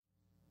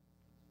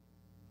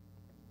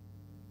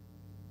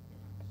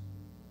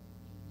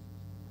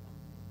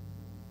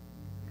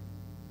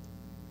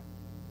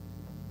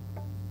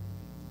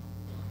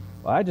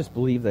Well, I just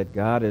believe that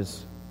God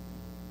is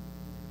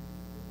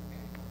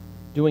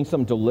doing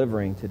some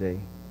delivering today.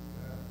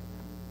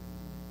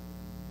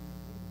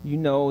 You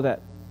know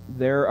that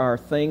there are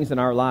things in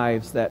our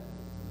lives that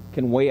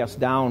can weigh us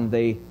down.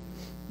 They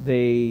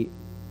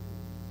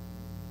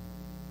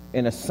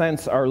in a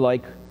sense, are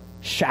like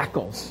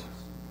shackles.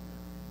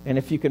 And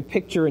if you can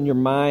picture in your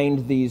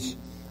mind these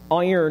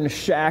iron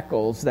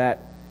shackles that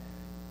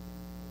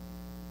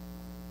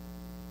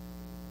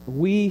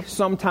we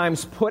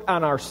sometimes put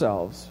on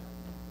ourselves,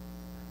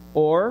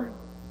 or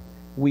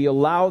we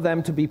allow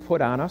them to be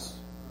put on us,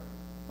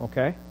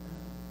 okay?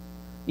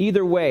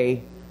 Either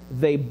way,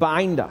 they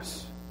bind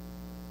us,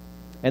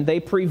 and they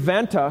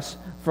prevent us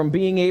from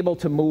being able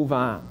to move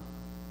on.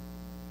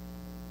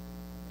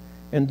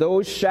 And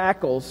those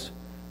shackles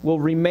will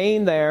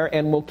remain there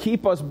and will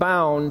keep us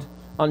bound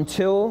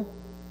until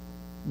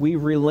we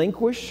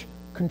relinquish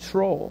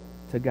control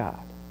to God.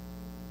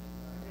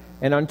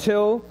 And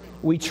until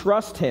we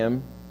trust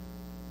Him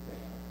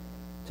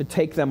to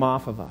take them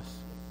off of us.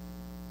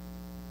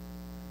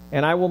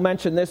 And I will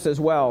mention this as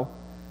well.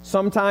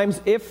 Sometimes,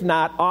 if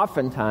not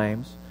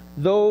oftentimes,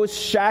 those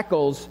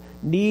shackles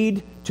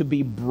need to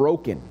be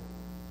broken.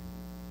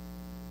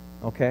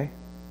 Okay?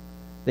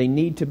 They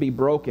need to be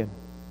broken.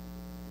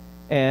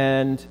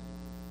 And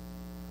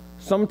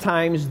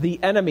sometimes the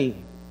enemy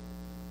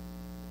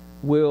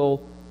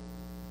will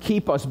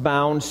keep us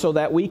bound so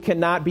that we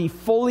cannot be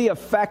fully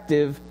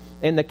effective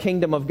in the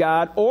kingdom of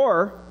God,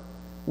 or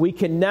we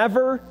can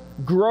never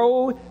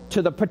grow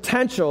to the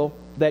potential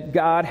that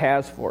God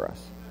has for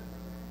us.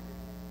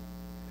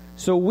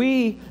 So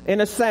we,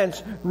 in a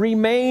sense,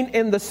 remain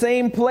in the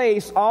same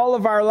place all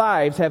of our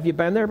lives. Have you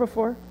been there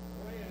before?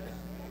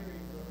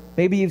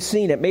 Maybe you've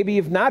seen it. Maybe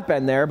you've not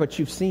been there, but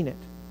you've seen it.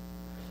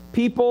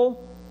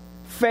 People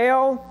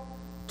fail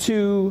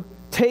to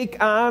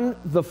take on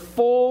the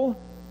full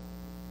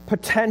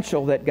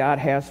potential that God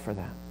has for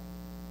them.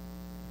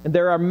 And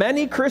there are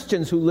many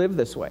Christians who live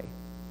this way.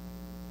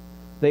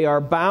 They are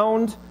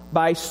bound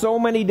by so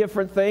many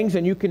different things,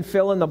 and you can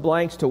fill in the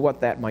blanks to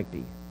what that might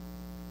be.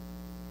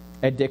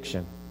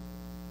 Addiction,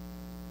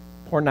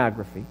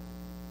 pornography,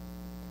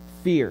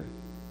 fear,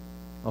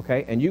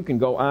 okay? And you can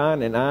go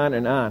on and on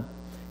and on.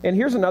 And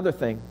here's another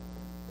thing.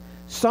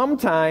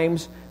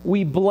 Sometimes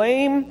we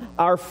blame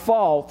our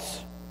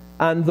faults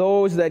on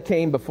those that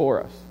came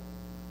before us.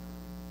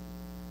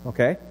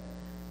 Okay?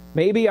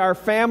 Maybe our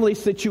family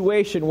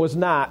situation was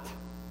not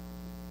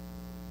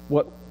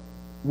what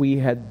we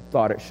had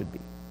thought it should be.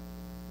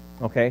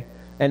 Okay?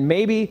 And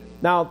maybe,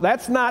 now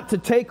that's not to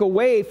take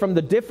away from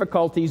the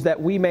difficulties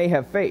that we may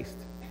have faced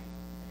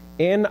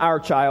in our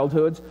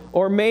childhoods,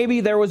 or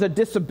maybe there was a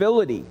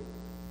disability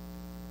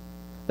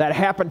that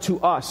happened to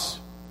us.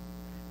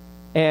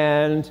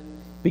 And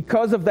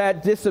because of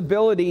that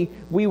disability,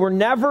 we were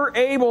never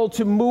able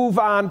to move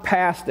on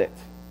past it.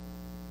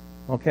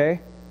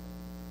 Okay?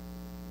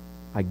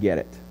 I get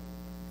it.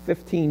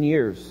 15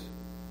 years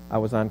I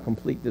was on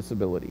complete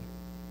disability.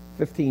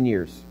 15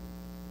 years.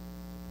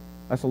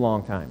 That's a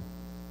long time.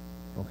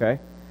 Okay?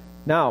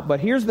 Now, but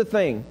here's the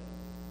thing.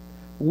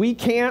 We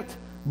can't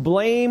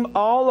blame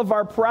all of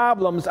our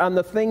problems on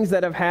the things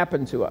that have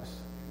happened to us.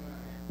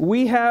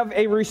 We have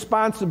a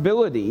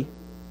responsibility,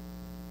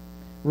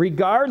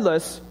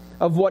 regardless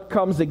of what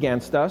comes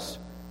against us,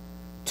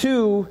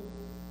 to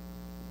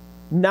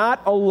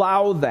not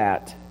allow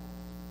that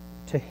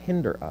to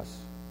hinder us.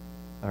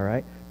 All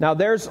right? Now,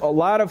 there's a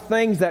lot of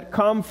things that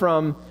come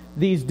from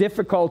these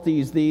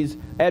difficulties, these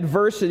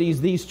adversities,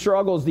 these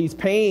struggles, these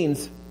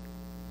pains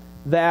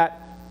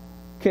that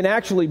can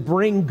actually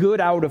bring good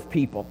out of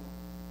people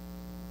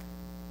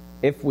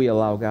if we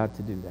allow God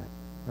to do that.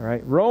 All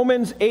right?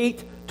 Romans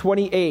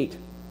 8:28.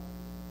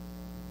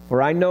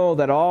 For I know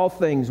that all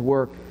things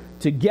work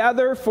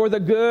together for the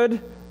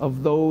good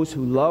of those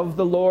who love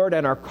the Lord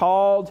and are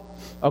called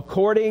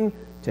according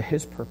to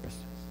His purposes.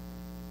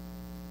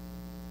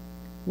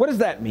 What does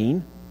that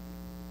mean?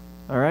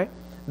 All right?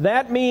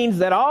 That means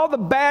that all the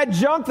bad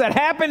junk that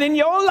happened in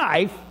your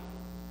life,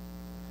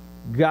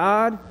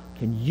 God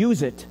can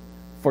use it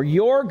for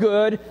your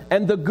good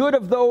and the good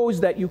of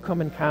those that you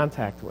come in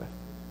contact with.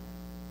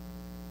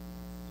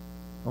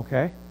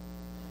 Okay?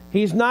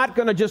 He's not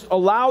going to just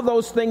allow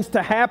those things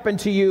to happen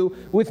to you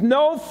with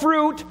no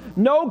fruit,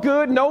 no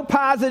good, no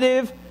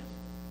positive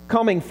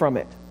coming from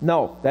it.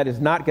 No, that is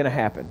not going to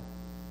happen.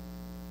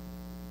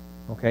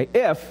 Okay?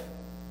 If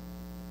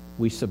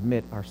we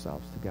submit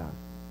ourselves to God.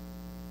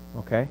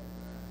 Okay?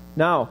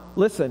 Now,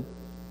 listen.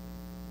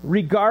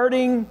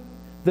 Regarding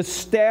the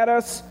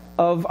status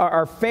of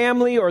our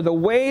family or the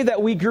way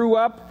that we grew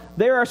up,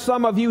 there are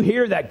some of you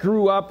here that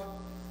grew up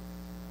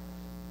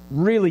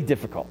really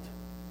difficult.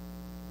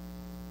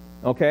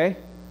 Okay?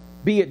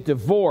 Be it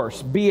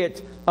divorce, be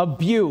it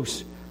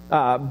abuse,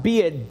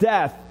 be it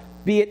death,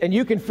 be it, and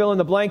you can fill in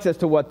the blanks as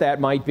to what that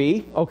might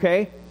be,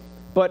 okay?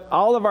 But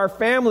all of our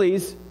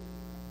families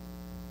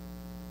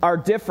are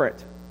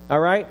different, all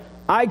right?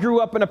 I grew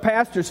up in a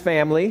pastor's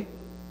family,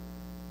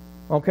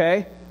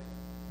 okay?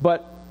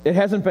 But it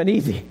hasn't been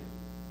easy.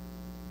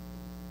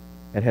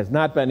 It has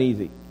not been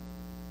easy.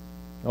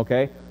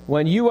 Okay?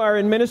 When you are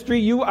in ministry,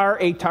 you are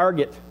a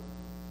target.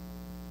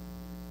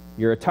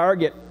 You're a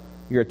target.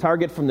 You're a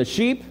target from the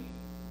sheep,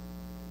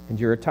 and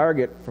you're a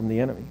target from the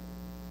enemy.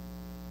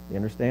 You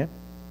understand?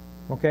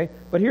 Okay?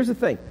 But here's the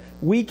thing.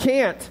 We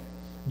can't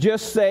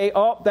just say,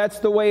 oh, that's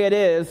the way it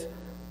is.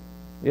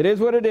 It is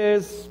what it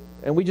is,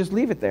 and we just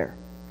leave it there.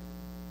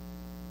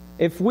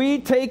 If we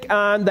take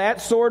on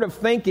that sort of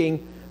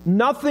thinking,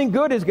 nothing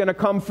good is going to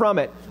come from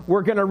it.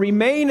 We're going to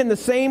remain in the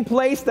same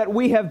place that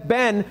we have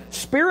been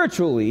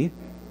spiritually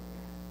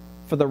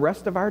for the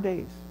rest of our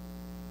days.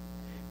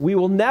 We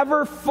will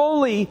never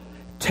fully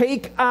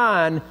take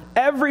on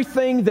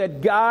everything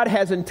that God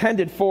has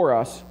intended for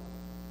us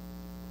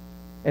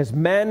as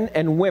men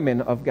and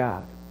women of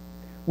God.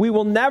 We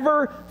will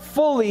never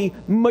fully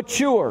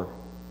mature.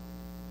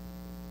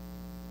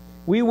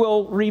 We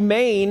will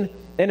remain,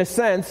 in a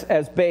sense,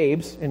 as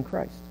babes in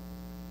Christ.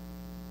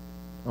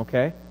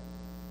 Okay?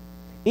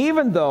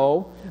 Even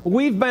though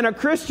we've been a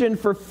Christian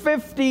for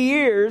 50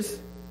 years,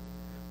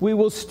 we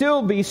will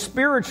still be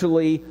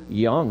spiritually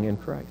young in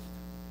Christ.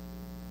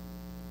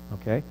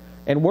 Okay?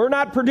 And we're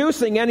not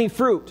producing any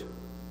fruit.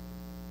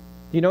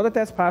 You know that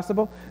that's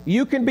possible?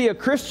 You can be a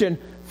Christian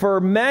for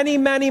many,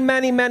 many,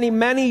 many, many,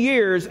 many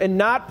years and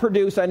not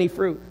produce any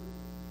fruit.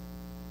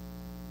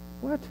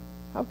 What?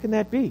 How can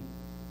that be?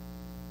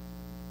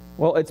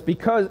 Well, it's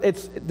because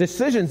it's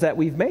decisions that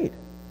we've made.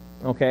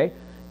 Okay?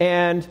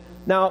 And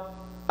now,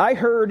 I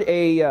heard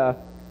a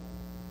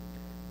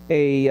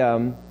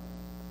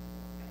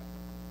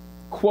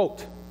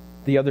quote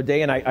the other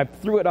day, and I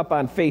threw it up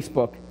on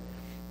Facebook.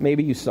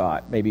 Maybe you saw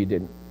it, maybe you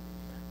didn't.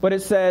 But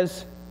it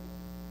says,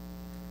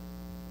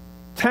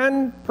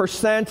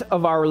 10%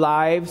 of our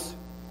lives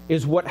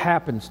is what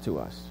happens to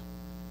us.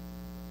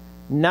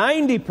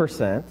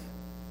 90%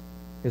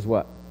 is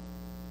what?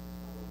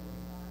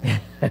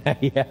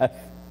 Yes.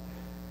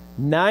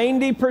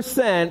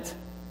 90%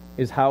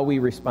 is how we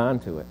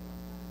respond to it.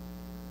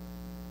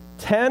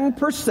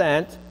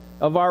 10%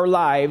 of our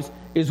lives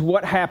is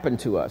what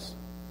happened to us.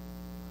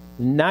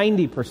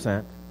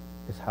 90%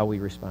 is how we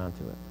respond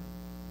to it.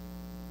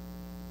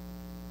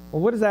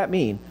 Well, what does that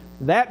mean?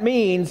 That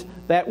means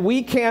that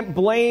we can't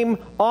blame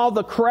all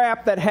the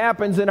crap that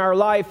happens in our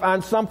life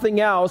on something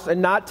else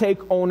and not take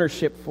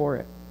ownership for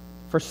it,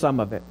 for some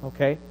of it,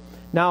 okay?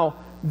 Now,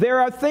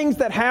 there are things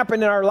that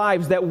happen in our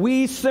lives that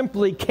we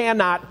simply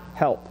cannot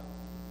help.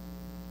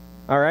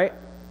 All right?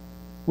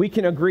 We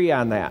can agree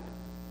on that.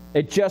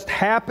 It just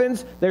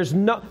happens. There's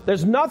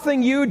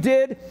nothing you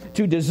did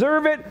to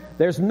deserve it.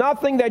 There's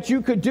nothing that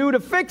you could do to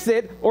fix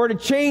it or to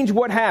change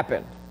what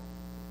happened.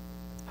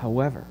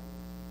 However,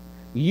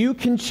 you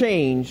can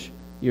change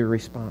your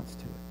response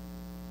to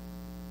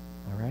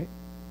it. All right?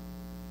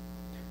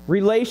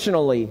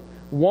 Relationally,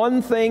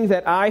 one thing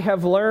that I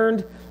have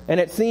learned, and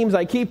it seems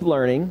I keep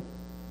learning,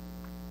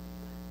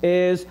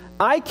 is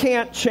I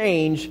can't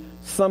change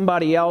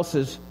somebody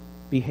else's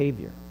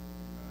behavior.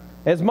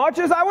 As much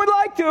as I would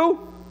like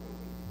to,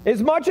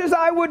 as much as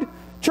I would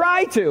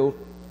try to,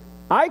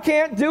 I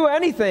can't do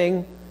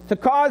anything to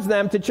cause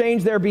them to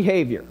change their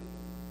behavior.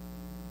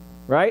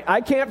 Right? I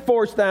can't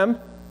force them.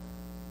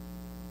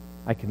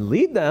 I can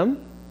lead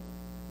them,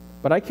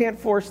 but I can't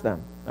force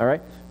them. All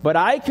right? But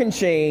I can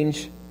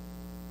change,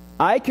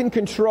 I can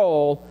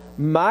control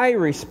my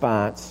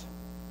response.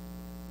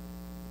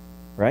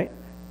 Right?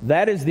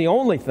 That is the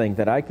only thing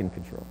that I can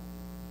control.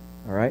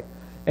 All right?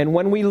 And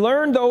when we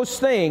learn those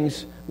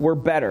things, we're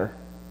better.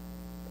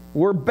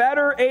 We're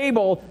better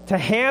able to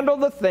handle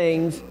the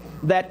things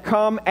that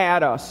come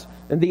at us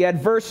and the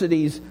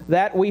adversities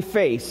that we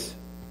face.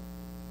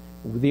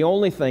 The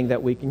only thing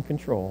that we can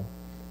control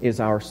is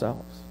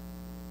ourselves.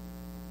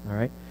 All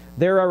right?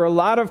 There are a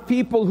lot of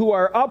people who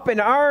are up in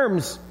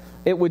arms,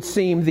 it would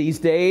seem these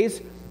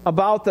days,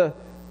 about the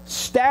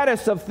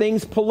status of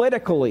things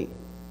politically.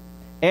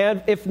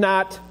 And if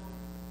not,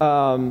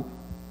 the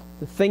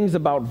things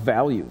about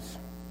values.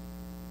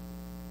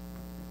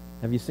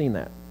 Have you seen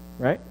that?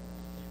 Right?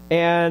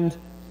 And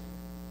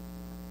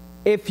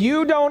if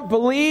you don't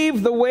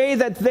believe the way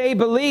that they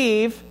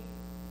believe,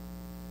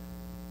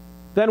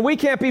 then we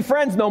can't be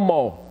friends no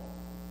more.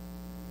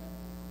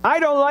 I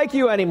don't like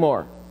you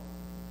anymore.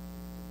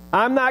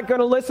 I'm not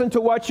going to listen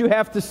to what you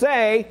have to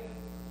say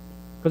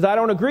because I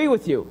don't agree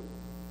with you.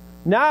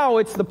 Now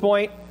it's the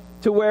point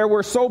to where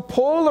we're so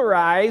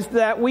polarized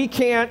that we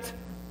can't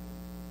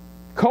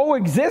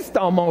coexist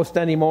almost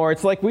anymore.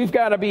 It's like I've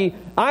got to be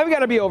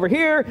over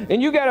here,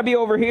 and you got to be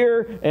over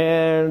here,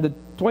 and the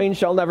twain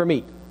shall never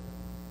meet.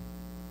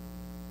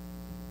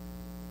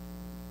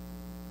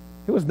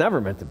 It was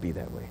never meant to be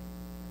that way.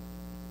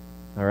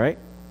 All right?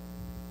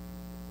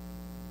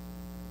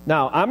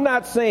 Now, I'm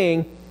not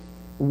saying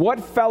what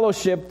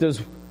fellowship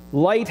does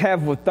light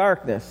have with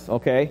darkness,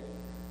 okay?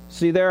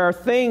 See, there are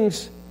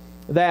things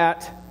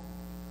that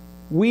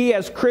we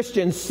as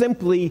Christians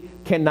simply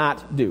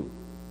cannot do.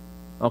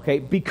 Okay,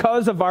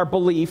 because of our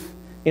belief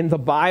in the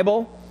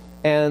Bible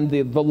and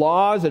the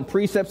laws and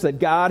precepts that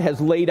God has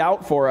laid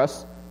out for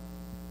us,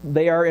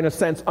 they are, in a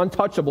sense,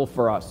 untouchable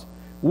for us.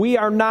 We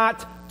are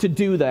not to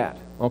do that,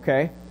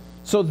 okay?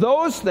 So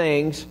those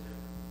things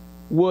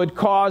would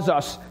cause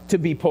us to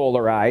be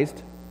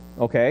polarized,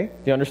 okay?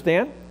 Do you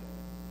understand?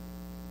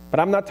 But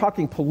I'm not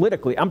talking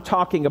politically. I'm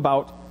talking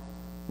about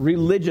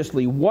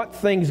religiously. What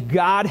things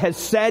God has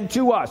said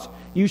to us.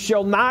 You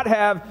shall not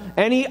have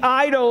any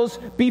idols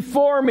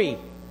before me.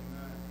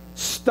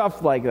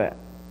 Stuff like that.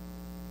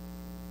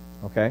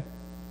 Okay?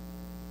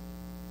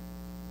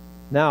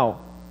 Now,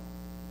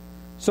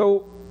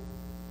 so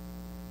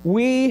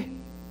we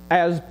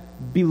as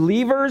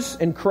believers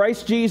in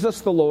Christ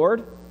Jesus the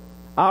Lord,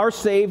 our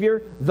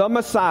Savior, the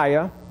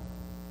Messiah,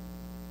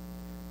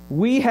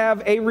 we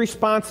have a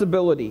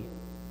responsibility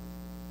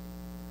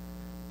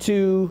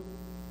to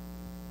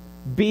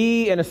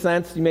be, in a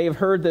sense, you may have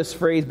heard this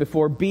phrase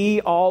before,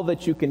 be all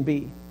that you can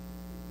be.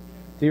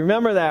 Do you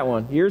remember that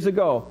one? Years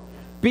ago.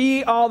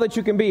 Be all that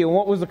you can be. And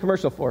what was the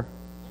commercial for?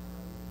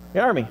 The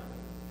Army.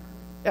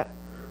 Yeah.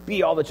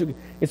 Be all that you can.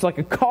 It's like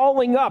a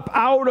calling up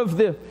out of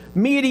the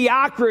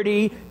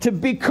mediocrity to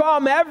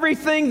become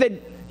everything that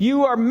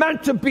you are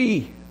meant to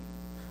be.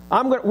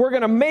 We're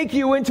going to make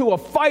you into a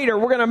fighter.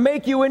 We're going to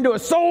make you into a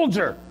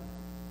soldier.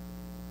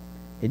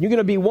 And you're going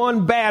to be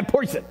one bad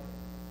person.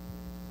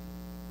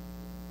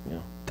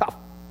 Tough.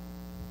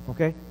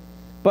 Okay?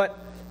 But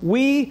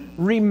we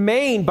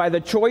remain by the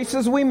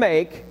choices we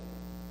make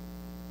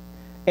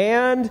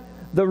and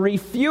the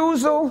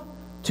refusal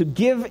to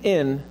give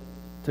in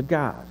to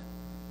God.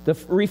 The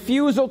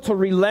refusal to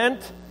relent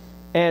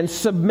and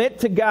submit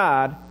to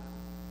God.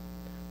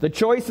 The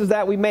choices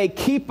that we make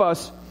keep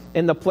us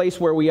in the place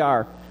where we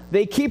are.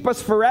 They keep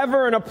us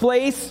forever in a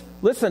place,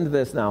 listen to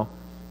this now,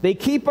 they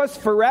keep us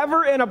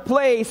forever in a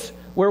place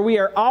where we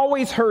are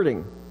always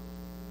hurting.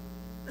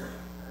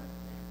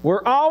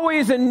 We're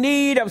always in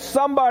need of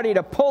somebody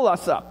to pull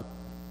us up.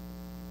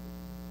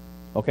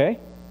 Okay?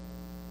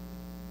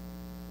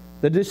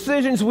 The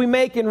decisions we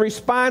make in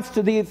response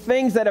to the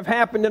things that have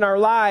happened in our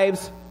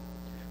lives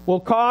will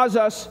cause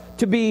us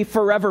to be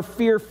forever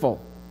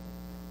fearful.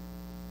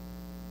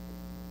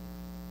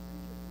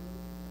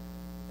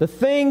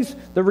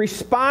 The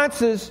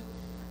responses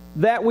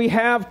that we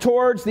have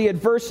towards the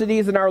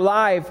adversities in our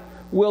life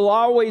will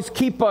always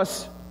keep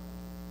us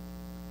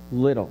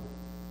little.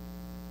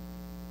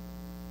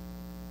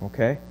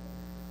 Okay?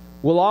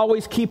 Will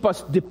always keep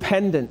us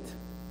dependent.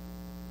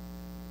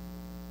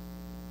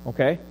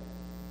 Okay?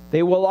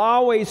 They will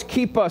always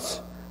keep us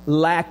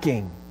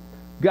lacking.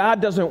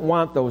 God doesn't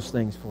want those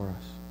things for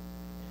us.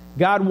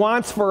 God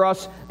wants for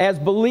us as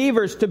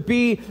believers to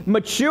be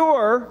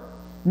mature,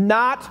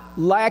 not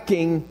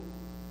lacking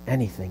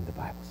anything, the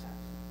Bible says.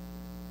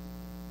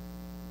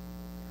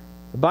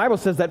 The Bible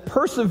says that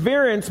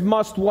perseverance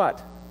must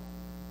what?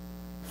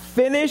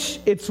 Finish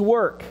its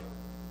work.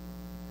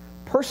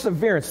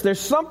 Perseverance. There's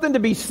something to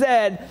be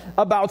said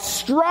about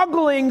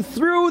struggling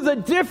through the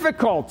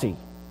difficulty.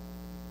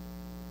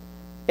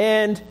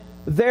 And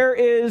there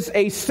is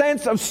a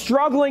sense of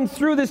struggling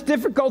through this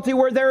difficulty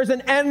where there is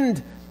an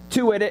end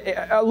to it,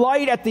 a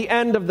light at the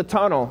end of the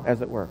tunnel,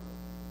 as it were.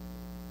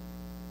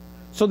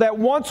 So that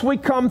once we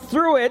come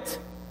through it,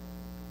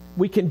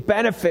 we can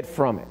benefit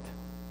from it.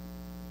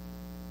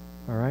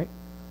 All right?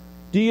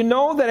 Do you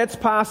know that it's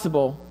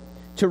possible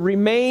to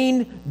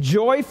remain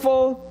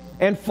joyful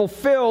and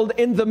fulfilled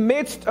in the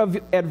midst of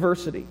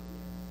adversity?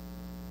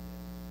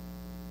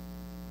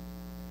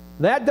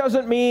 That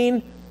doesn't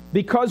mean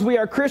because we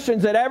are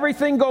Christians that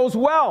everything goes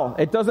well.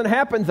 It doesn't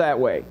happen that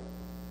way.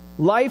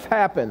 Life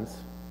happens.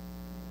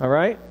 All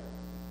right?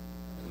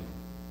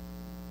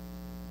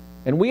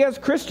 And we as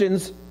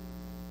Christians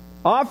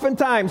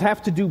oftentimes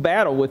have to do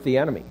battle with the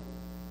enemy.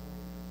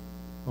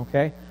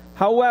 Okay?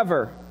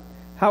 However,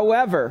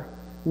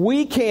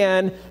 we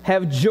can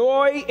have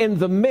joy in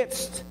the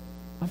midst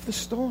of the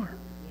storm.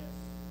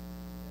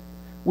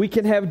 We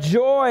can have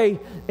joy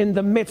in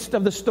the midst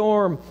of the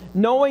storm,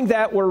 knowing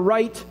that we're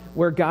right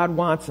where God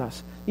wants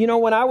us. You know,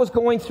 when I was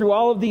going through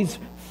all of these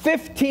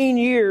 15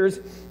 years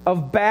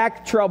of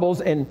back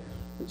troubles and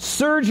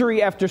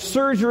surgery after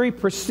surgery,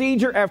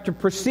 procedure after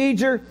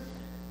procedure,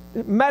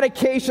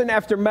 medication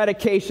after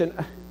medication,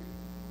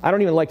 I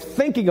don't even like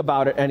thinking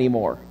about it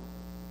anymore.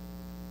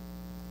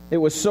 It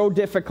was so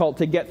difficult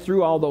to get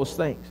through all those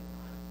things.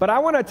 But I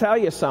want to tell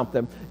you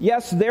something.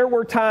 Yes, there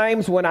were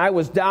times when I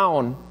was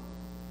down,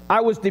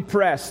 I was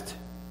depressed,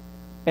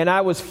 and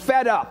I was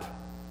fed up.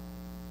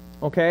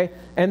 Okay?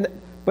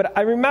 But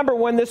I remember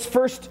when this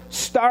first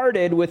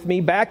started with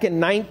me back in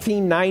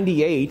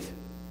 1998.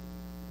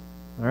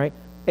 All right?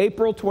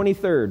 April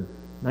 23rd,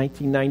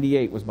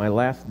 1998 was my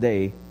last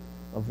day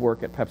of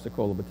work at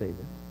Pepsi-Cola Batavia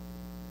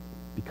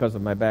because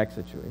of my back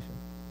situation.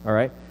 All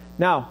right?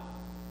 Now,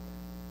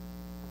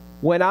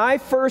 when I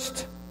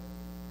first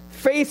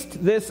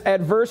faced this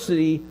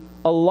adversity,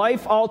 a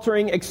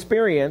life-altering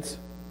experience,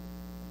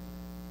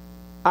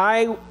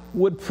 I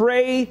would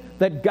pray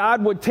that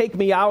God would take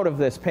me out of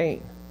this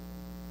pain.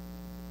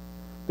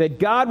 That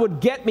God would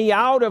get me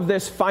out of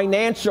this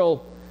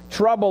financial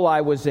trouble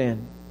I was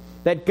in.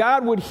 That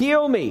God would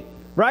heal me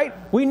right?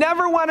 We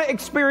never want to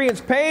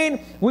experience pain.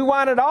 We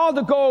want it all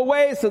to go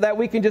away so that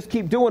we can just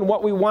keep doing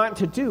what we want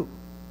to do.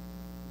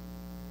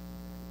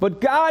 But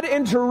God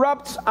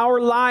interrupts our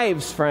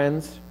lives,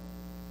 friends,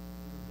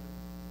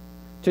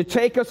 to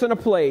take us in a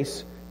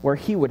place where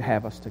He would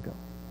have us to go.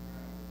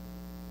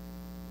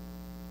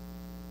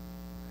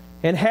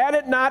 And had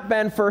it not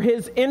been for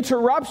His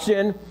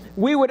interruption,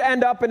 we would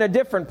end up in a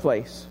different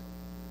place.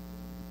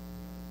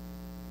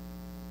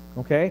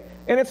 Okay?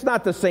 And it's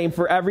not the same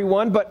for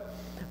everyone, but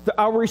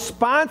our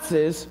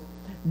responses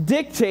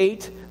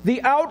dictate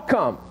the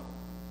outcome.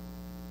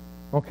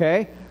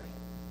 Okay?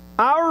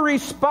 Our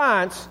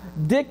response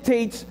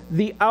dictates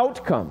the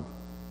outcome.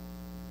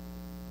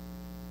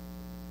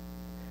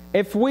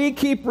 If we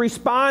keep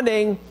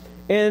responding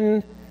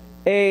in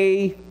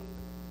a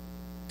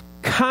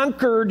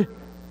conquered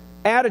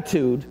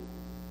attitude,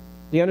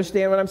 do you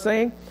understand what I'm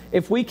saying?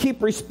 If we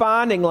keep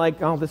responding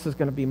like, oh, this is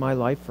going to be my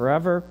life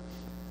forever,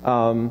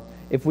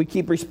 if we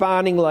keep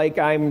responding like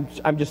I'm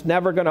just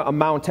never going to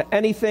amount to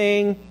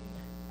anything,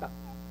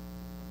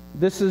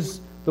 this is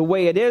the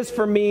way it is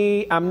for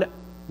me,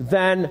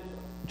 then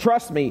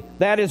trust me,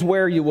 that is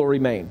where you will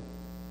remain.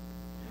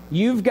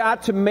 You've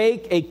got to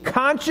make a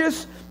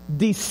conscious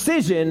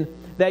decision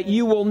that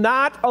you will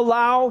not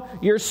allow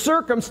your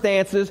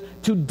circumstances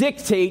to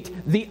dictate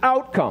the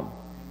outcome.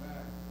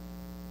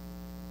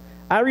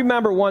 I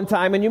remember one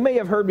time, and you may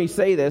have heard me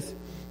say this,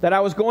 that I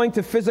was going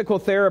to physical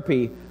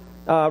therapy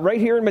right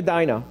here in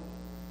Medina.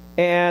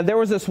 And there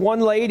was this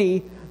one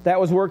lady that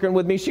was working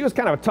with me. She was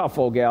kind of a tough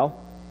old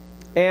gal.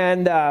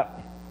 And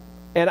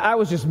I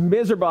was just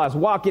miserable. I was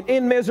walking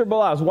in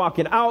miserable. I was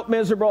walking out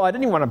miserable. I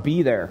didn't even want to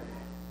be there.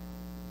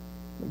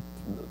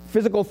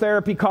 Physical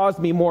therapy caused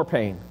me more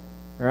pain.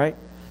 All right?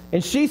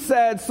 And she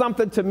said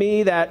something to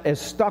me that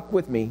has stuck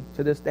with me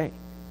to this day.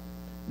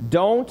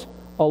 Don't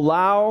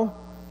allow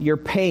your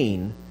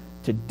pain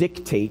to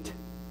dictate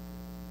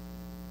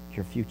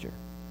your future.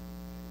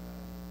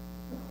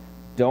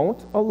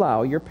 Don't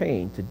allow your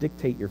pain to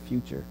dictate your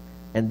future.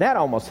 And that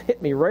almost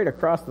hit me right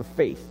across the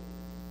face.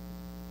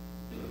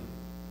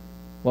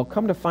 Well,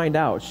 come to find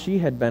out, she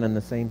had been in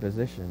the same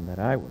position that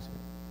I was in.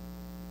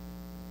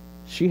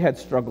 She had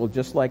struggled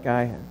just like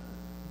I had.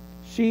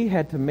 She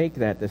had to make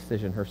that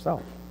decision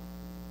herself.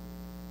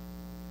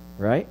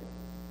 Right?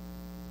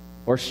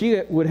 Or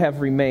she would have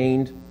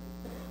remained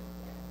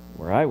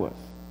where I was.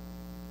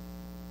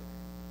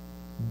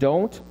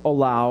 Don't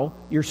allow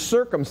your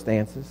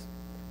circumstances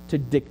to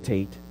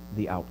dictate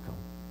the outcome.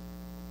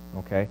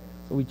 Okay?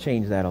 So we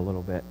change that a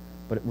little bit,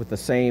 but with the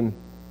same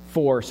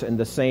force and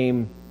the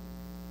same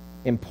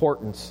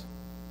importance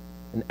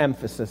and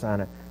emphasis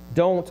on it.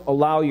 Don't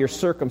allow your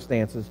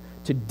circumstances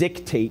to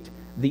dictate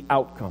the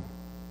outcome.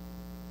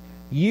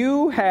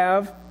 You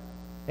have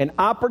an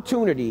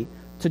opportunity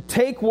to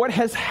take what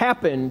has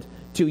happened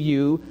to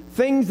you,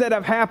 things that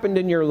have happened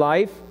in your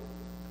life,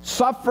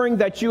 suffering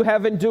that you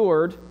have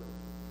endured.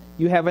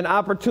 You have an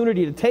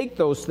opportunity to take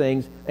those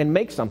things and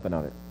make something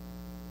of it.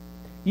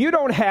 You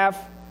don't have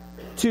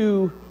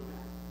to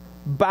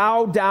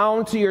bow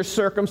down to your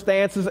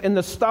circumstances and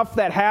the stuff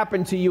that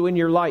happened to you in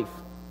your life.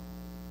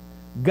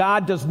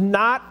 God does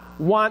not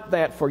want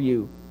that for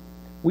you.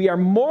 We are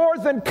more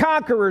than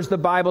conquerors, the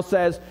Bible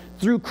says,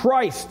 through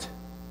Christ.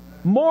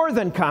 More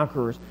than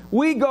conquerors.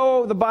 We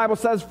go, the Bible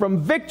says,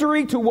 from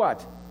victory to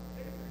what?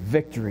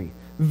 Victory.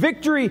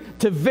 Victory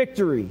to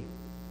victory.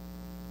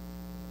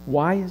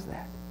 Why is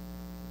that?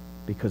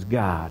 Because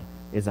God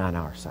is on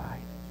our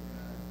side.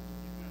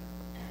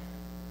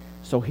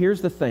 So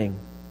here's the thing.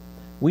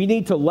 We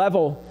need to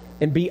level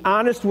and be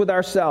honest with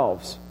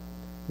ourselves.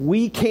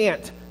 We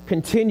can't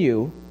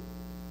continue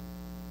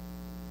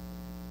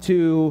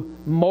to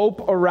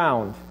mope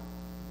around.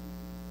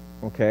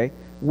 Okay?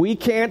 We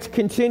can't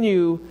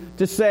continue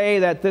to say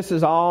that this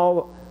is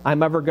all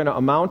I'm ever going to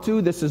amount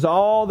to. This is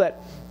all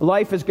that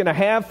life is going to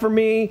have for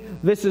me.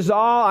 This is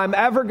all I'm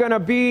ever going to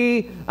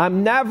be.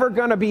 I'm never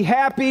going to be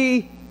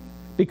happy.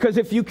 Because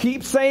if you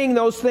keep saying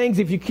those things,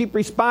 if you keep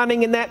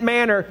responding in that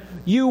manner,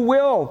 you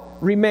will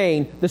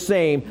remain the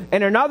same.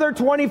 And another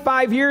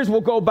 25 years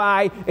will go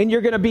by, and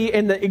you're going to be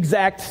in the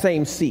exact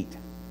same seat,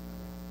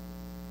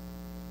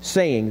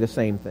 saying the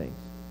same things.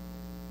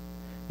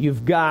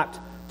 You've got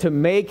to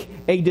make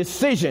a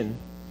decision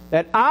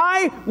that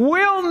I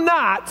will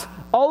not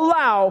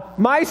allow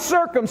my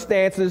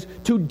circumstances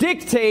to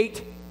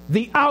dictate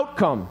the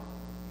outcome.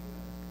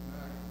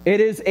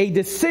 It is a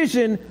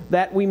decision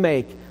that we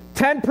make.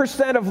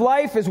 10% of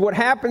life is what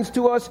happens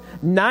to us.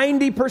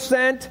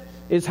 90%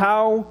 is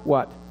how,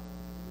 what?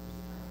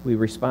 We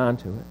respond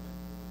to it.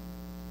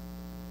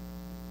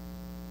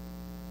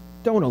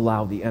 Don't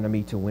allow the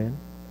enemy to win.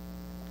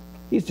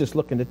 He's just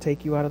looking to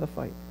take you out of the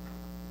fight.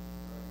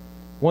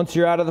 Once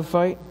you're out of the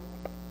fight,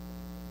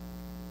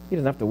 he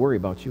doesn't have to worry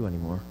about you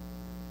anymore.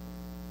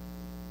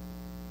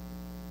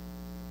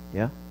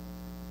 Yeah?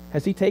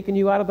 Has he taken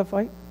you out of the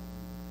fight?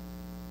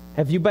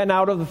 Have you been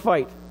out of the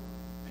fight?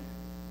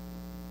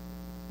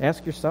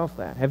 Ask yourself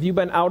that. Have you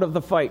been out of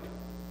the fight?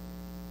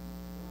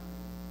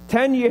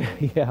 10 years.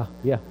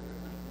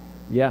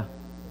 Yeah.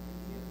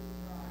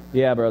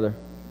 Yeah, brother.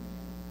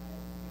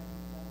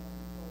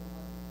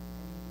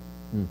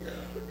 Mm.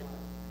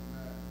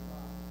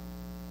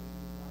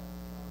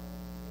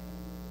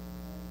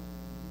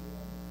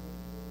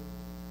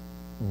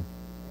 Mm.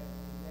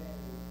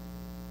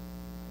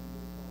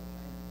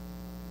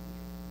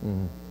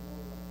 Mm.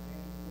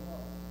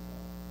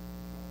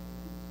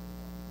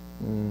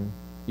 Mm.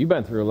 You've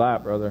been through a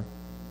lot, brother.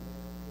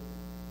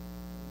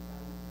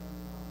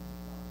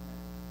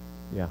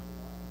 Yeah.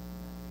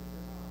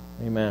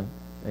 Amen.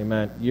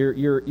 Amen.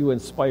 You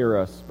inspire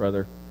us,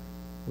 brother.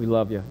 We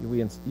love you.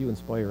 You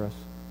inspire us.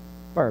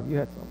 Barb, you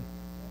had something.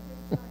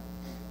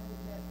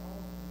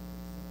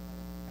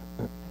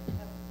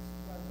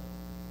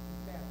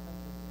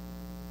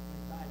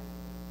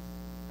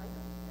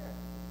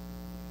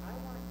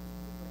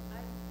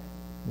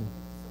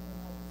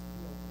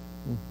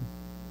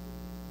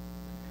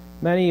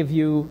 Many of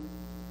you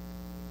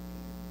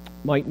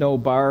might know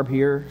Barb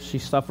here. She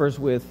suffers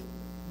with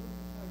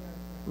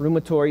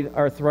rheumatoid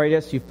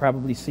arthritis. You've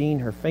probably seen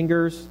her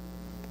fingers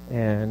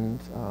and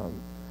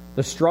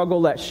the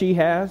struggle that she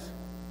has.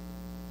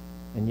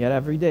 And yet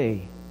every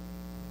day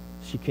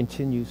she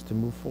continues to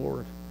move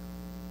forward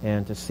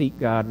and to seek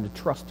God and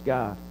to trust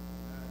God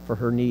for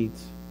her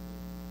needs.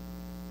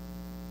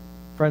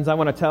 Friends, I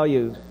want to tell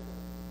you,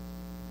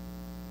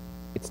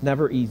 it's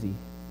never easy.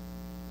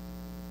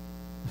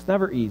 It's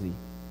never easy.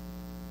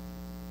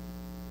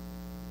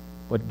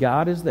 But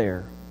God is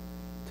there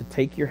to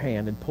take your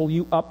hand and pull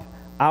you up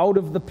out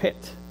of the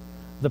pit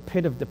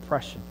of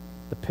depression,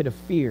 the pit of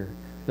fear,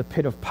 the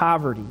pit of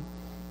poverty,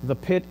 the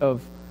pit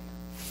of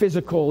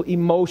physical,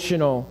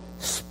 emotional,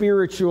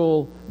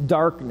 spiritual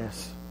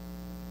darkness,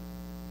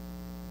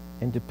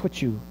 and to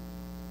put you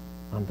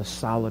on the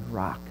solid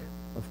rock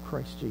of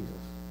Christ Jesus.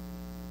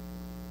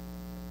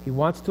 He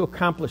wants to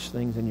accomplish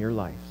things in your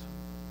lives.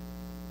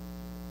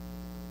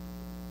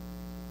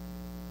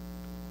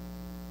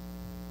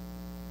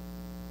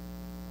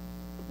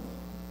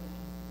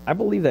 I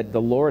believe that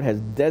the Lord has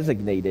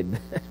designated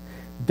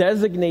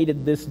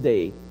this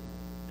day.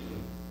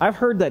 I've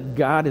heard that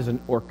God is an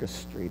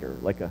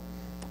orchestrator, like a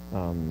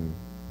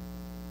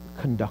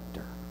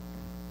conductor.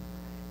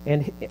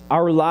 And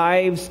our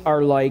lives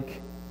are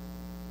like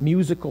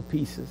musical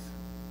pieces.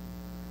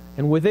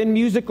 And within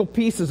musical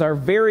pieces are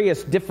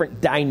various different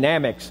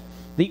dynamics,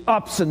 the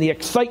ups and the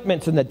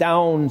excitements and the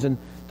downs and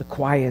the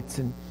quiets.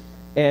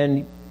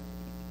 And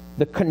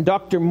the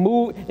conductor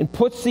moves and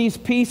puts these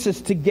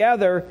pieces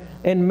together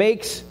and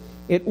makes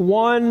it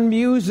one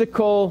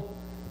musical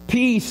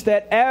piece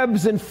that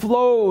ebbs and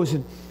flows.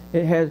 And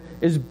it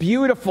is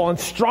beautiful and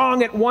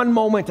strong at one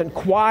moment and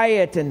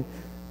quiet and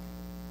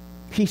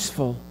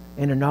peaceful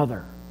in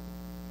another.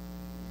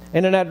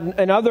 And in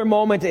another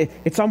moment,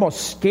 it's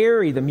almost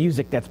scary, the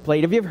music that's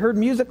played. Have you ever heard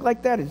music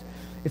like that?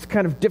 It's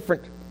kind of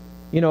different,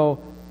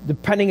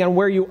 depending on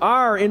where you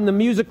are in the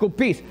musical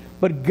piece.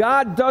 But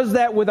God does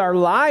that with our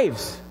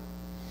lives.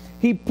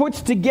 He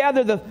puts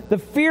together the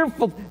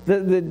fearful,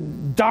 the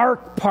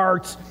dark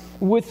parts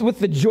with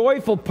the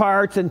joyful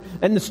parts, and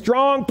the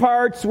strong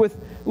parts with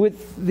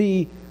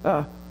the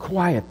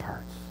quiet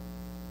parts.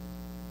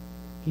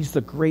 He's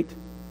the great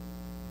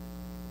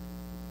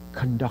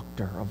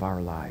conductor of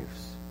our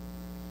lives.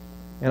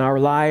 And our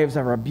lives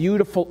are a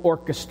beautiful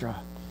orchestra,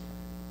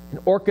 an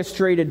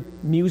orchestrated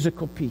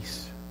musical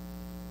piece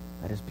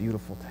that is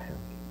beautiful to Him.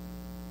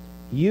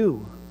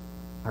 You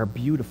are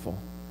beautiful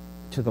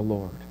to the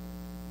Lord.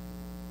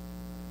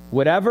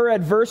 Whatever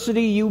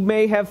adversity you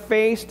may have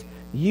faced,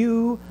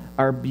 you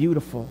are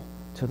beautiful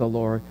to the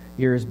Lord.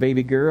 You're His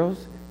baby girls,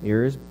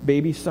 you're His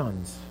baby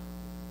sons.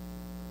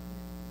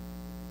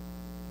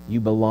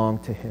 You belong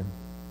to Him.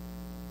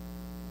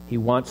 He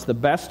wants the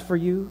best for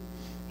you.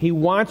 He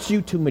wants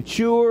you to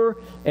mature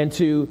and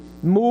to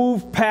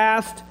move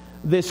past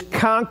this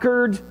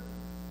conquered,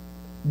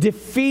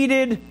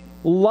 defeated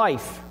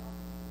life.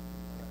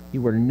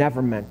 You were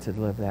never meant to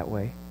live that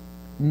way.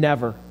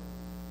 Never.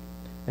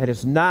 That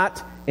is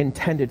not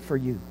intended for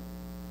you.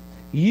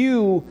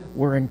 You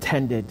were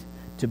intended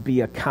to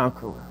be a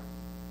conqueror.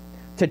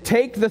 To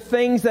take the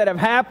things that have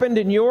happened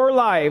in your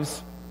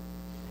lives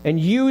and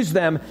use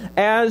them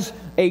as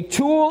a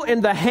tool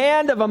in the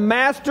hand of a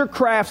master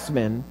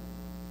craftsman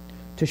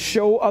to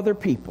show other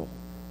people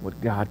what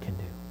God can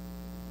do.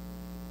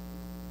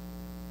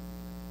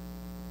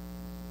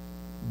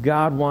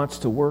 God wants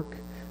to work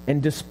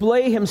and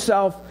display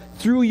Himself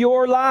through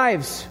your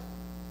lives,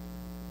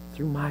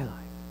 through my life,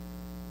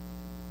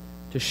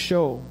 to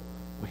show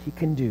what He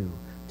can do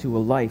to a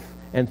life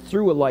and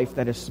through a life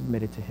that is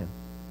submitted to Him.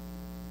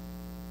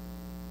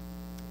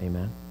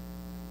 Amen.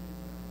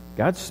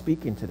 God's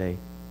speaking today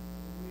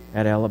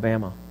at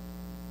Alabama.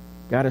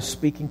 God is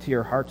speaking to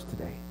your hearts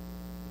today.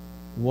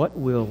 What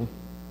will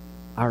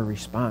our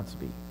response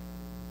be?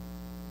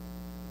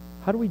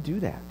 How do we do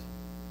that?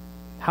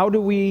 How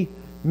do we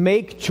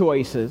make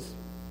choices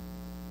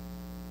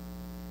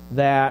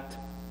that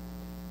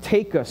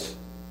take us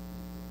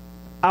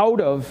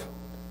out of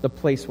the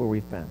place where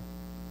we've been?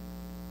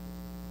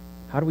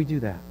 How do we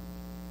do that?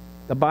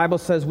 The Bible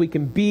says we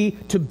can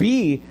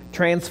be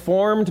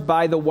transformed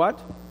by the what?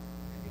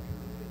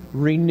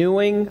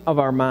 Renewing of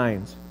our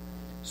minds.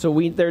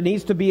 So there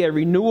needs to be a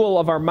renewal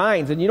of our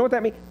minds. And you know what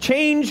that means?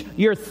 Change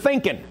your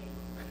thinking.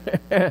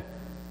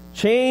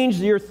 Change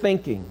your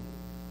thinking.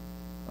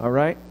 All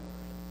right?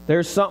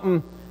 There's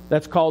something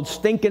that's called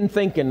stinking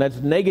thinking. That's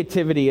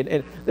negativity.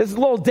 And this is a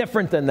little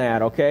different than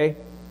that, okay?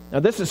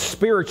 Now, this is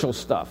spiritual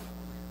stuff.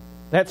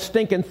 That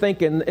stinking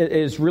thinking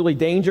is really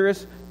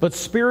dangerous. But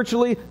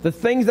spiritually, the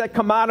things that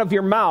come out of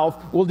your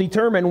mouth will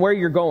determine where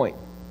you're going.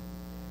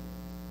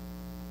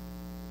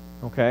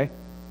 Okay?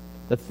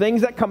 The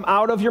things that come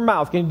out of your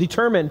mouth can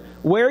determine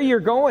where you're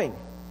going.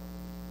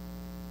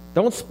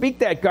 Don't speak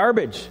that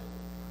garbage.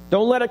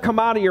 Don't let it come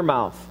out of your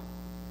mouth.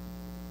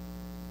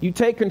 You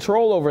take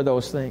control over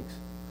those things.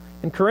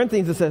 In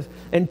Corinthians it says,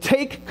 and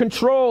take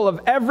control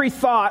of every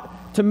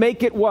thought to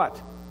make it what?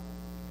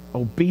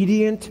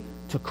 Obedient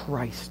to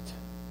Christ.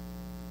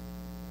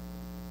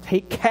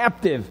 Take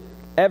captive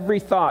every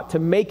thought to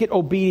make it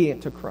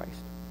obedient to Christ.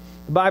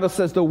 The Bible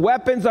says the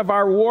weapons of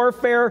our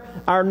warfare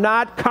are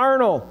not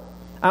carnal.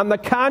 On the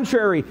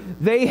contrary,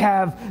 they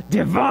have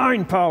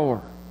divine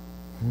power.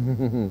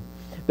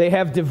 They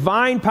have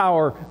divine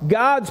power,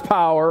 God's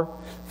power,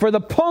 for the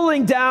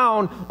pulling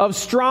down of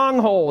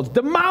strongholds,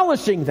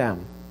 demolishing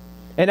them,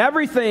 and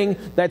everything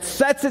that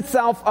sets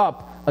itself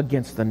up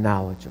against the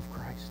knowledge of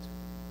Christ.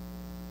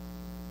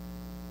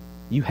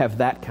 You have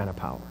that kind of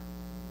power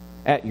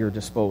at your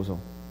disposal.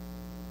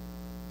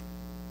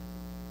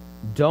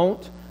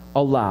 Don't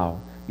allow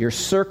your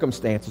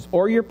circumstances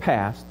or your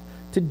past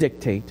to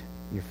dictate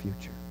your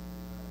future.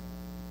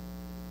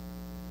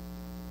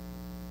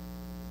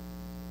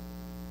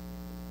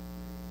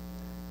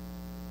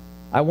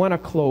 I want to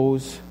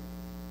close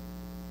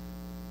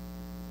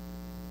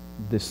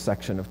this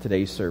section of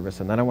today's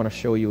service, and then I want to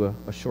show you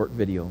a short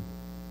video.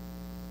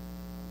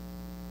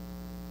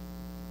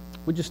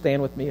 Would you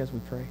stand with me as we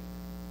pray?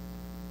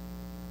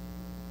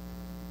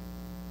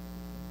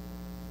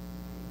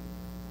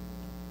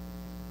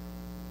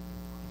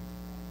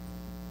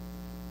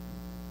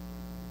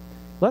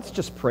 Let's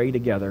just pray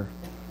together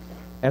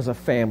as a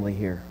family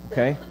here,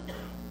 okay?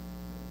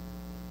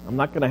 I'm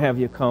not going to have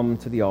you come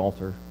to the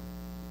altar.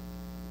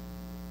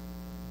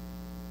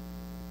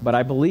 But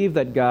I believe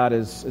that God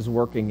is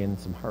working in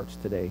some hearts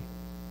today.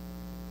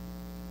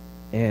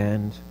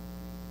 And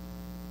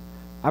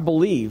I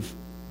believe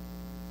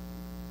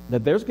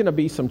that there's going to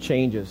be some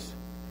changes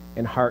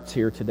in hearts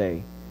here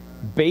today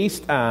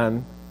based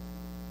on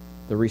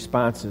the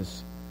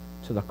responses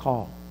to the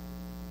call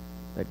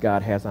that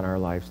God has on our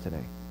lives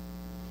today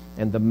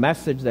and the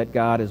message that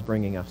God is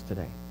bringing us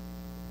today.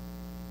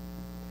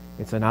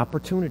 It's an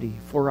opportunity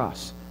for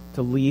us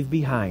to leave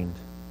behind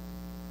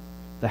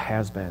the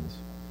has-beens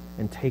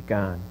and take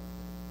on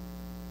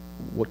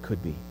what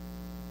could be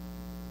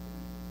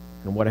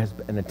and what has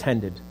been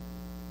intended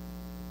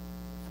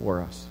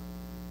for us.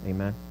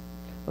 Amen.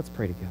 Let's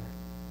pray together.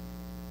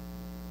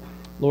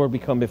 Lord, we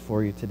come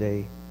before you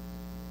today.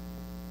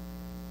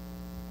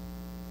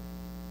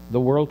 The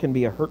world can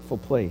be a hurtful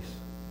place.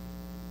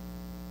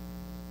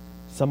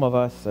 Some of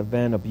us have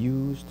been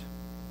abused.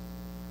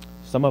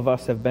 Some of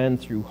us have been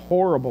through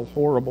horrible,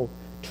 horrible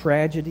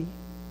tragedy.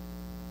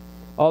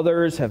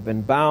 Others have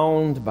been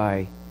bound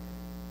by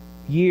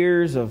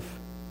years of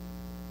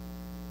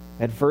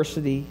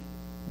adversity,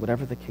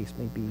 whatever the case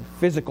may be,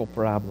 physical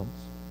problems,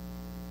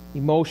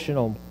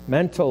 emotional,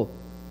 mental,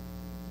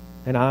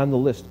 and on the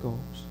list goes.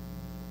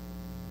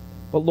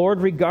 But Lord,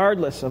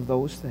 regardless of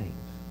those things,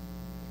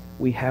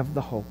 we have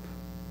the hope.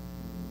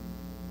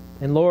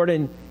 And Lord,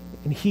 in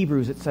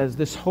Hebrews it says,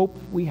 this hope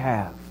we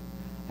have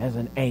as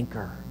an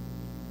anchor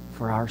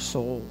for our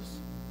souls.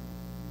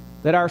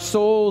 That our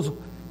souls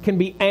can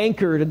be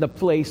anchored in the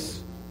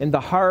place, in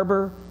the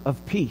harbor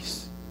of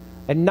peace,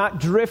 and not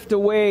drift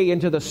away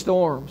into the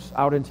storms,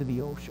 out into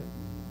the ocean.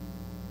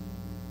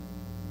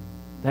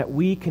 That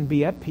we can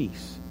be at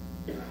peace,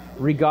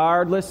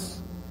 regardless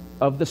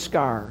of the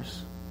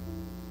scars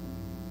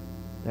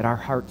that our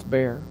hearts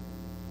bear.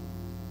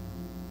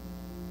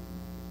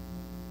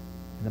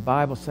 And the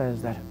Bible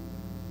says that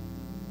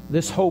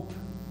this hope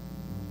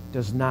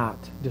does not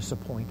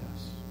disappoint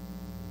us.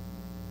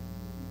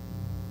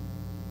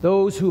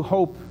 Those who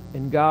hope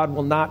in God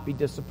will not be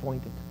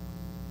disappointed.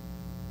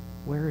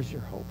 Where is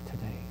your hope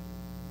today?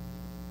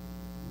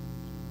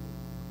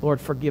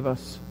 Lord, forgive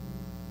us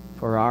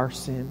for our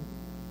sin.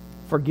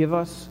 Forgive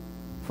us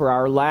for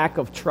our lack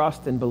of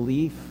trust and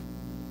belief.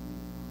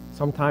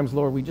 Sometimes,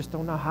 Lord, we just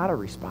don't know how to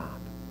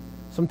respond.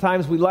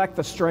 Sometimes we lack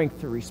the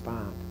strength to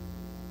respond.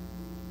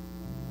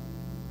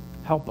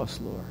 Help us,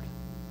 Lord.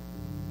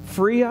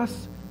 Free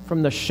us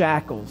from the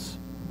shackles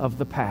of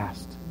the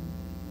past,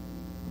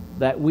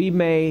 that we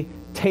may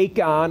take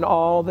on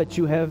all that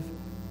you have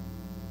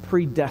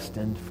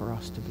predestined for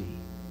us to be.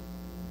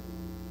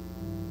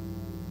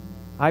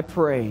 I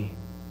pray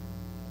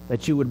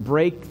that you would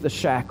break the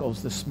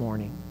shackles this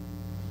morning.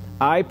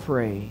 I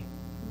pray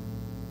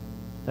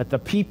that the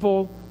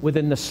people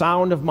within the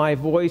sound of my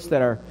voice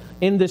that are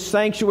in this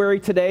sanctuary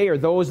today or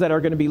those that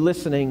are going to be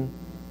listening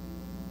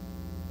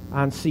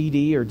on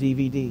CD or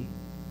DVD,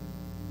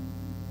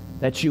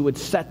 that you would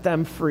set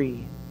them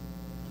free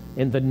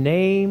in the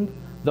name,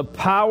 the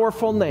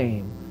powerful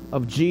name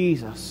of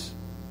Jesus,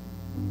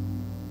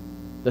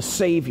 the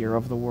Savior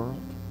of the world.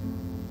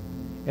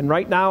 And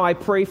right now I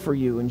pray for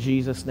you in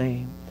Jesus'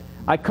 name.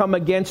 I come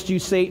against you,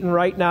 Satan,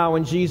 right now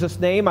in Jesus'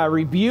 name. I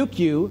rebuke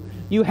you.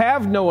 You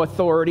have no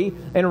authority.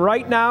 And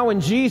right now in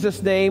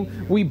Jesus'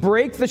 name, we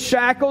break the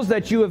shackles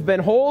that you have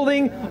been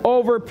holding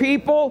over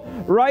people.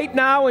 Right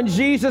now in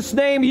Jesus'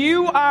 name,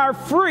 you are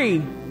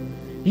free.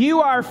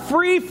 You are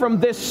free from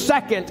this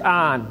second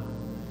on.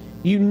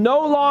 You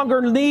no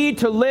longer need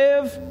to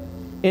live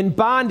in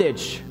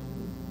bondage.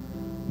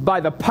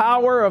 By the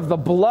power of the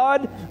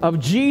blood of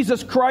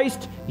Jesus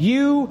Christ,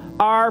 you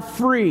are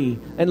free.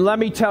 And let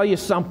me tell you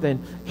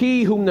something.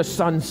 He whom the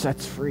Son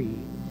sets free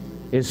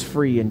is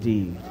free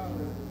indeed.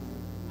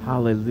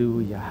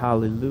 Hallelujah,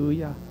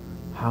 hallelujah,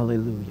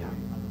 hallelujah.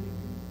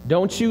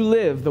 Don't you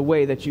live the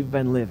way that you've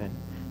been living.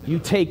 You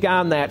take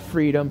on that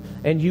freedom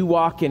and you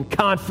walk in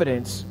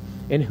confidence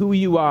in who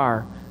you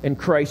are in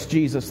Christ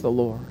Jesus the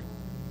Lord.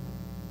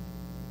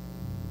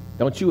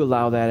 Don't you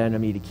allow that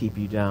enemy to keep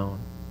you down.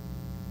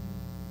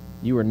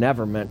 You were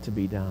never meant to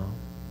be down.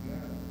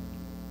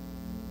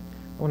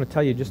 I want to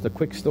tell you just a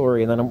quick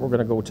story, and then we're going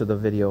to go to the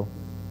video.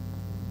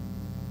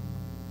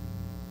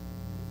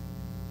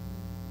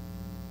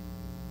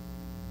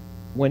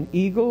 When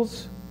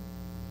eagles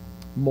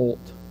molt,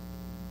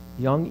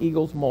 young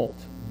eagles molt,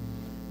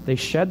 they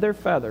shed their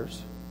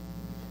feathers.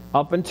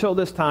 Up until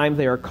this time,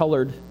 they are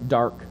colored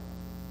dark.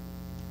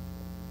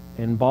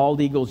 And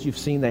bald eagles, you've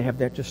seen, they have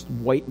that just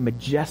white,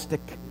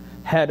 majestic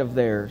head of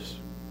theirs.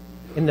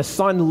 And the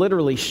sun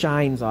literally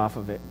shines off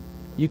of it.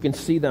 You can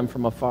see them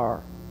from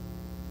afar.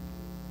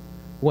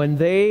 When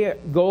they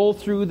go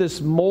through this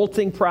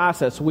molting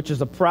process, which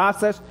is a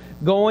process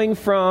going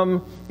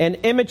from an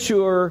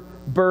immature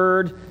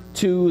bird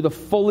to the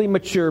fully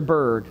mature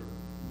bird,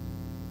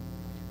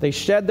 they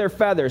shed their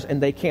feathers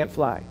and they can't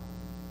fly.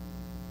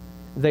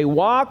 They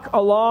walk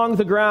along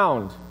the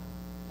ground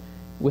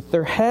with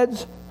their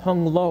heads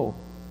hung low.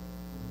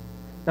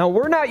 Now,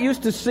 we're not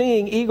used to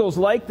seeing eagles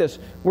like this.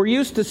 We're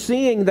used to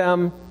seeing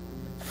them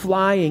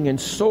flying and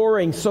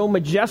soaring so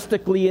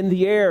majestically in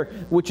the air,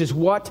 which is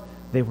what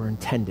they were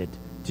intended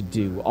to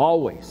do,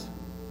 always,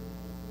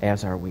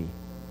 as are we.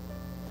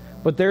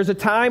 But there's a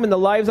time in the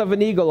lives of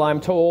an eagle,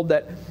 I'm told,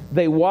 that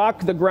they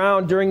walk the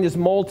ground during this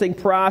molting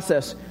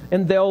process,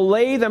 and they'll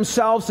lay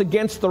themselves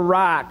against the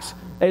rocks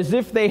as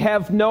if they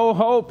have no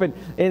hope. And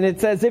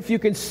it's as if you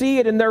can see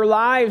it in their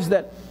lives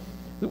that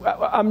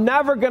I'm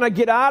never going to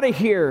get out of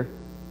here.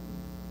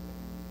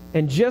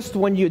 And just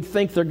when you'd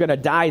think they're going to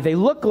die, they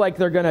look like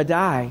they're going to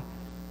die.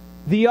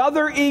 The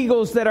other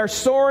eagles that are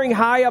soaring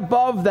high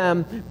above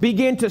them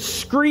begin to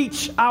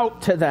screech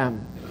out to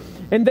them.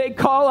 And they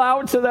call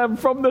out to them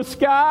from the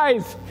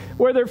skies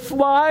where they're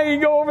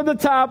flying over the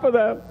top of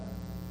them.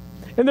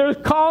 And they're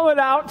calling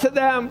out to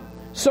them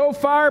so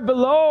far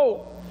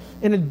below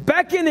and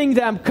beckoning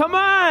them, come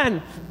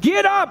on,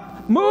 get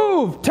up,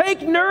 move,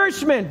 take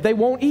nourishment. They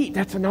won't eat.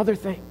 That's another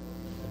thing.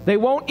 They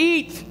won't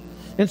eat.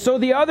 And so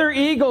the other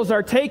eagles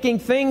are taking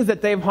things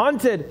that they've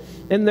hunted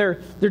and they're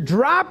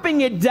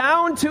dropping it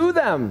down to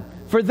them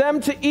for them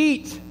to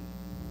eat.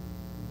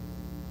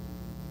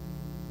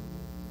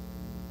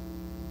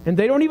 And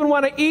they don't even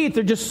want to eat.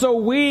 They're just so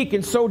weak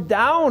and so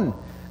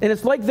down. And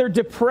it's like they're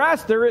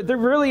depressed. They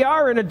really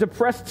are in a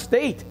depressed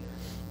state.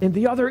 And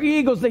the other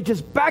eagles, they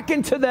just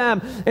beckon to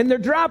them and they're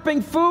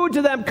dropping food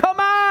to them. Come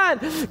on,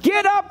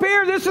 get up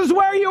here. This is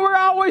where you were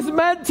always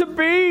meant to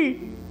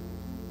be.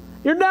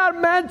 You're not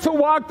meant to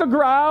walk the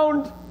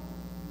ground.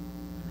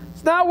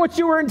 It's not what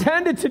you were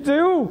intended to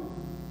do.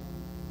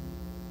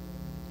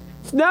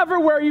 It's never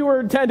where you were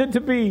intended to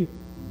be.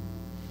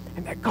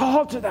 And they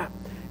call to them,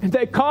 and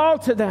they call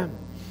to them.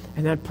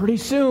 And then pretty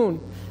soon,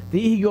 the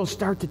eagles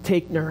start to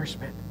take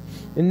nourishment.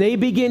 And they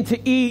begin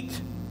to eat,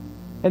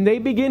 and they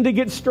begin to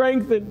get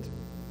strengthened.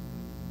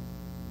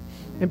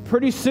 And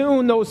pretty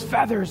soon, those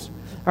feathers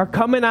are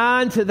coming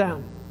on to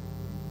them.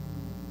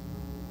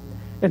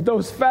 And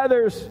those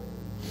feathers,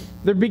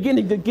 they're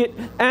beginning to get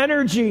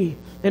energy,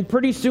 and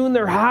pretty soon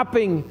they're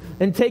hopping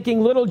and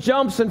taking little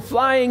jumps and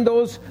flying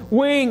those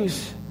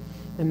wings.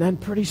 And then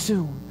pretty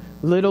soon,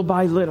 little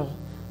by little,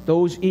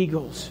 those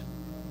eagles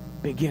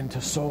begin to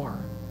soar,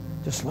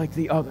 just like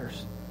the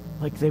others,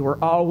 like they were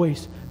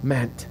always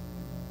meant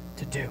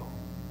to do.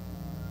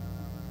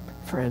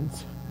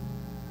 Friends,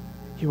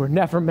 you were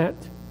never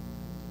meant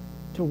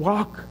to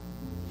walk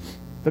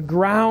the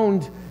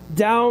ground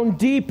down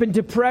deep in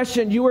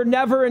depression. You were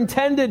never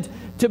intended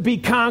to be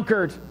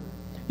conquered.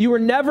 You were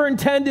never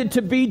intended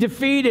to be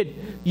defeated.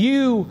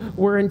 You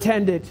were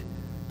intended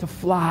to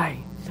fly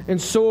and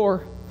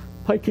soar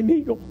like an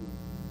eagle.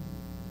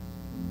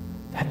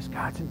 That is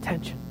God's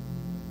intention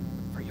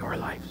for your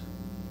lives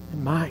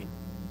and mine.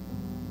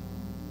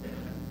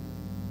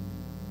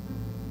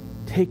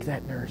 Take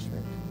that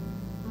nourishment.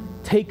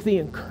 Take the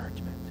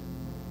encouragement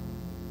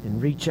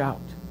and reach out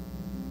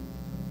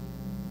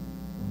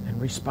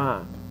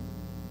respond.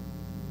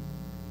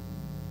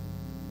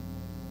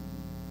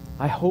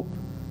 I hope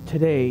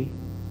today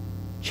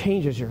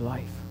changes your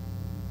life.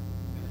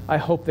 I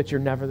hope that you're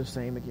never the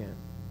same again.